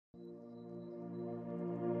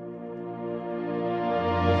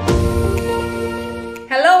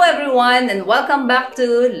everyone and welcome back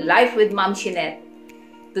to Life with Ma'am Shinette.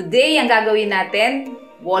 Today, ang gagawin natin,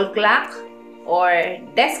 wall clock or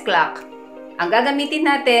desk clock. Ang gagamitin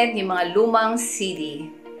natin, yung mga lumang CD.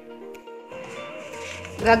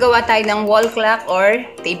 Gagawa tayo ng wall clock or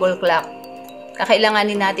table clock.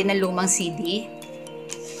 Kakailanganin natin ng lumang CD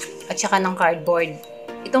at saka ng cardboard.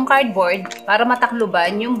 Itong cardboard, para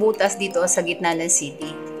matakluban yung butas dito sa gitna ng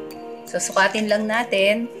CD. So, sukatin lang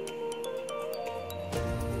natin.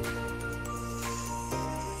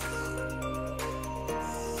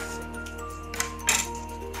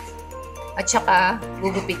 At saka,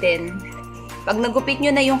 gugupitin. Pag nagupit nyo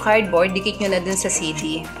na yung cardboard, dikit nyo na dun sa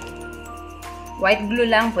CD. White glue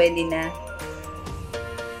lang, pwede na.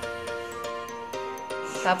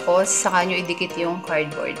 Tapos, saka nyo idikit yung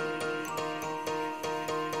cardboard.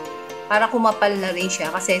 Para kumapal na rin siya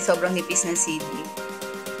kasi sobrang nipis ng CD.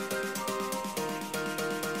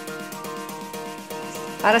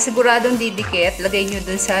 Para siguradong didikit, lagay nyo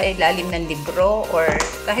dun sa ilalim ng libro or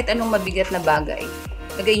kahit anong mabigat na bagay.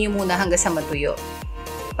 Lagay nyo muna hanggang sa matuyo.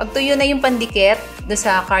 Pag tuyo na yung pandikit do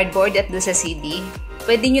sa cardboard at do sa CD,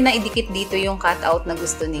 pwede nyo na idikit dito yung cutout na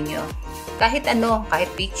gusto ninyo. Kahit ano,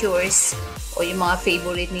 kahit pictures o yung mga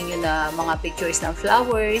favorite ninyo na mga pictures ng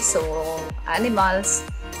flowers o animals,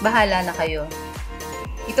 bahala na kayo.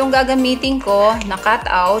 Itong gagamitin ko na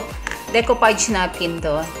cutout, decoupage napkin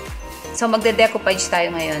to. So magde-decoupage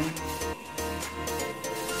tayo ngayon.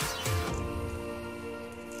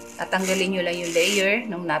 Tatanggalin nyo lang yung layer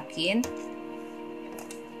ng napkin.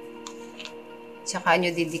 Tsaka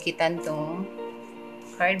nyo didikitan tong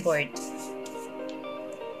cardboard.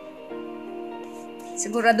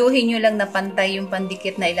 Siguraduhin nyo lang na pantay yung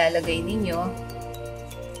pandikit na ilalagay ninyo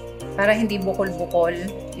para hindi bukol-bukol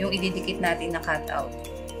yung ididikit natin na cutout.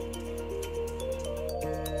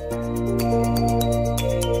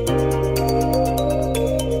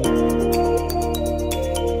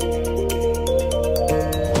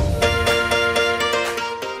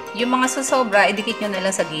 Yung mga susobra, idikit nyo na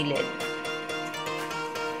lang sa gilid.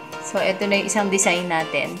 So, ito na yung isang design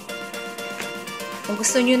natin. Kung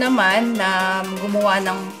gusto nyo naman na gumawa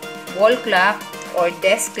ng wall clock or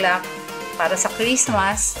desk clock para sa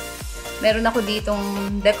Christmas, meron ako ditong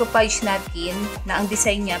decoupage napkin na ang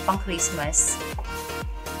design niya pang Christmas.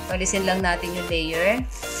 Palisin lang natin yung layer.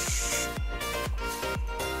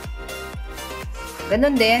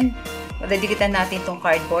 Ganon din. Madidikitan natin itong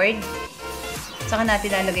cardboard. Saka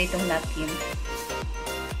natin lalagay itong napkin.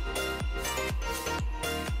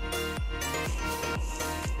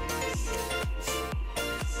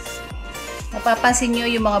 Napapansin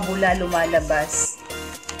nyo yung mga bula lumalabas.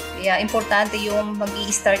 Kaya importante yung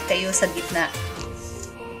mag-i-start kayo sa gitna.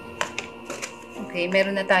 Okay,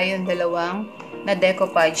 meron na tayong dalawang na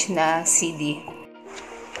decoupage na CD.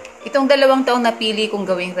 Itong dalawang taong napili kong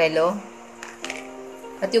gawing relo.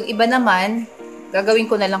 At yung iba naman,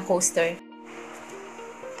 gagawin ko na lang coaster.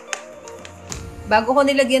 Bago ko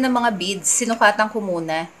nilagyan ng mga beads, sinukatan ko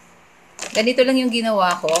muna. Ganito lang yung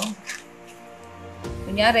ginawa ko.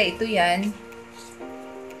 Kunyari, ito yan.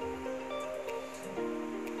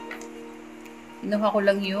 Kinuha ko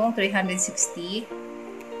lang yung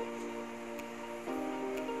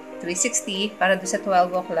 360 para doon sa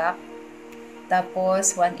 12 o'clock.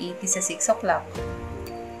 Tapos, 180 sa 6 o'clock.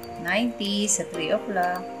 90 sa 3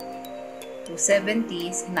 o'clock.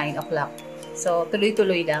 270 sa 9 o'clock. So,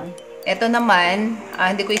 tuloy-tuloy lang. Ito naman,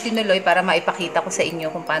 hindi ko itinuloy para maipakita ko sa inyo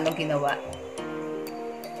kung paano ginawa.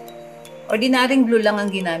 Ordinaryong glue lang ang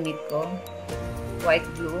ginamit ko. White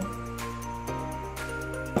glue.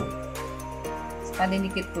 So,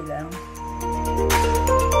 paninikit ko lang.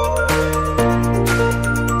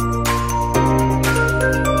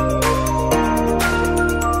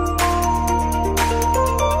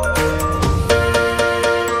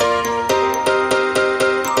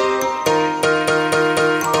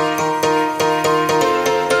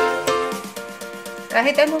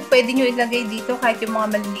 Kahit ano pwede nyo ilagay dito, kahit yung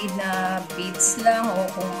mga maliliit na beads lang o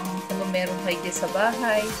kung ano meron kayo dyan sa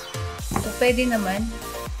bahay. So, pwede naman.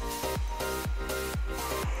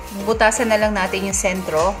 Butasan na lang natin yung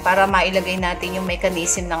sentro para mailagay natin yung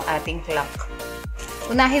mechanism ng ating clock.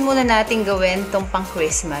 Unahin muna natin gawin itong pang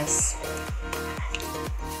Christmas.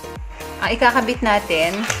 Ang ikakabit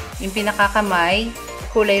natin, yung pinakakamay,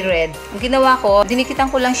 kulay red. Ang ginawa ko, dinikitan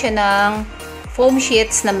ko lang siya ng foam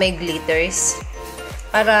sheets na may glitters.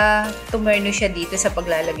 Para tumerno siya dito sa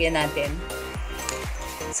paglalagyan natin.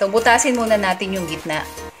 So, butasin muna natin yung gitna.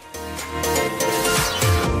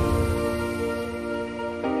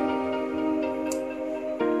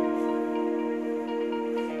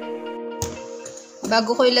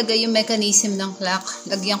 Bago ko ilagay yung mechanism ng clock,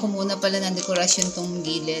 lagyan ko muna pala ng dekorasyon tong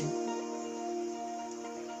gilid.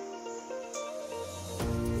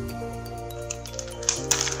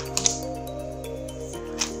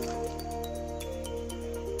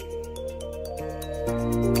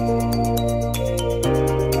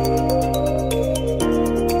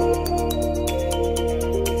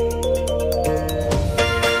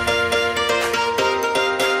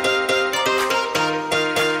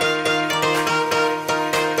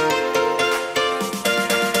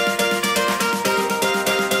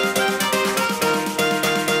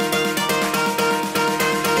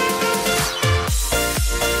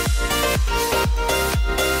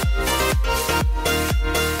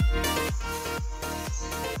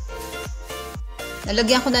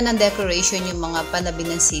 Nalagyan ko na ng decoration yung mga panabi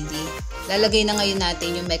ng CD. Lalagay na ngayon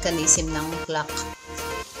natin yung mechanism ng clock.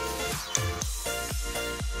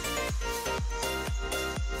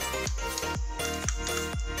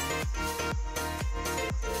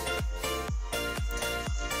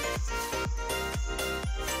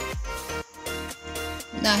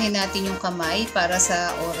 Unahin natin yung kamay para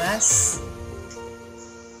sa oras.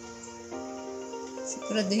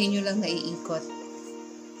 Siguraduhin nyo lang na iikot.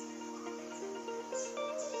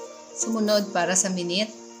 Sumunod para sa minute.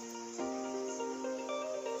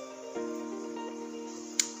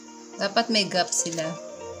 Dapat may gap sila.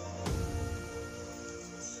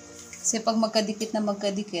 Kasi pag magkadikit na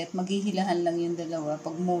magkadikit, maghihilahan lang yung dalawa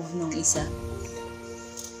pag move nung isa.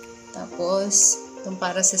 Tapos, itong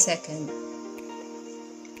para sa second.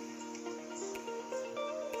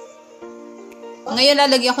 Ngayon,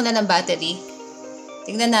 lalagyan ko na ng battery.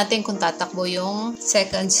 Tingnan natin kung tatakbo yung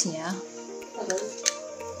seconds niya.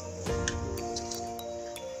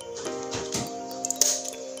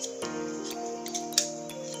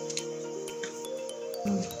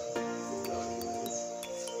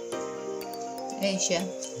 Ayan siya.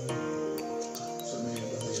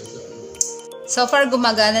 So far,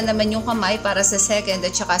 gumagana naman yung kamay para sa second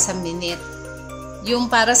at saka sa minute. Yung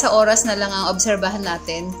para sa oras na lang ang obserbahan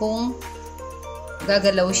natin kung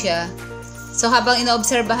gagalaw siya. So habang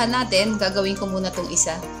inoobserbahan natin, gagawin ko muna tong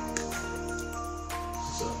isa.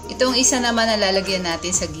 Itong isa naman na lalagyan natin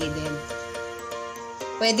sa gilid.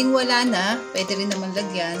 Pwedeng wala na, pwede rin naman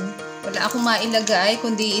lagyan. Wala akong mailagay,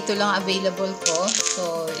 kundi ito lang available ko.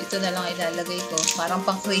 So, ito na lang ilalagay ko. Parang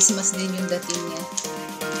pang Christmas din yung dating niya.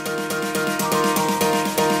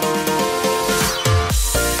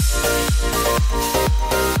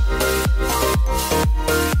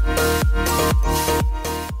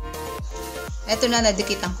 Ito na,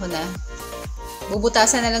 nadikitan ko na.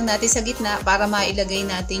 Bubutasan na lang natin sa gitna para mailagay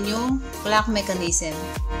natin yung clock mechanism.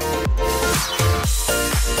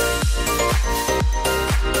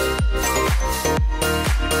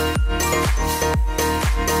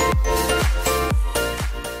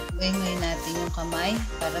 Ngayon natin yung kamay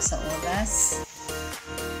para sa oras.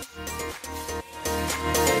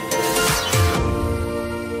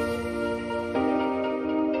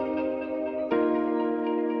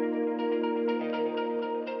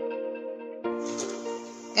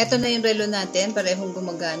 Ito na yung relo natin, parehong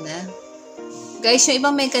gumagana. Guys, yung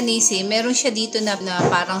ibang mechanism, meron siya dito na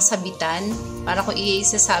parang sabitan. Para kung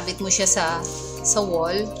isasabit mo siya sa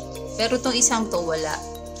wall. Pero itong isang to, wala.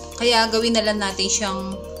 Kaya gawin na lang natin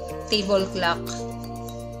siyang table clock.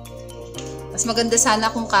 Mas maganda sana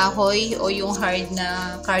kung kahoy o yung hard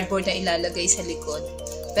na cardboard na ilalagay sa likod.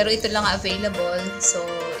 Pero ito lang available, so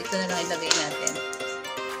ito na lang ilagay natin.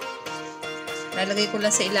 Lalagay ko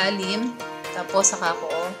lang sa ilalim, tapos saka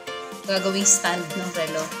ko gagawing stand ng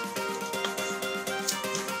relo.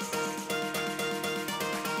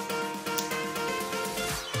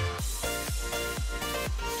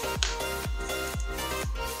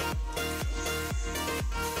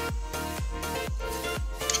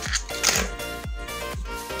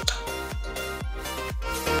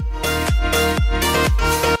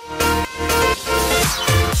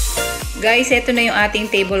 Guys, ito na yung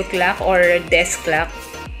ating table clock or desk clock.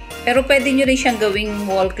 Pero pwede nyo rin siyang gawing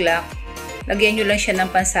wall clock. Lagyan nyo lang siya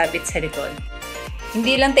ng pansabit sa likod.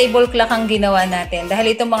 Hindi lang table clock ang ginawa natin.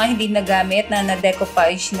 Dahil itong mga hindi nagamit na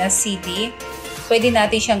na-decoupage na CD, pwede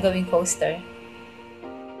natin siyang gawing coaster.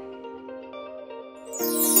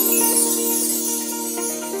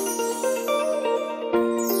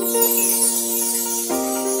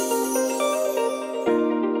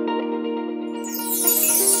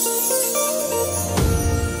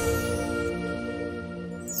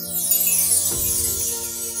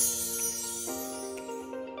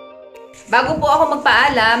 Bago po ako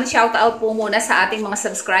magpaalam, shoutout po muna sa ating mga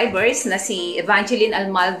subscribers na si Evangeline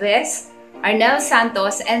Almalves, Arnel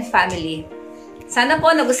Santos, and family. Sana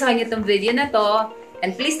po nagustuhan niyo itong video na to.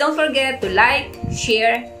 And please don't forget to like,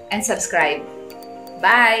 share, and subscribe.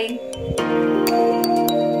 Bye!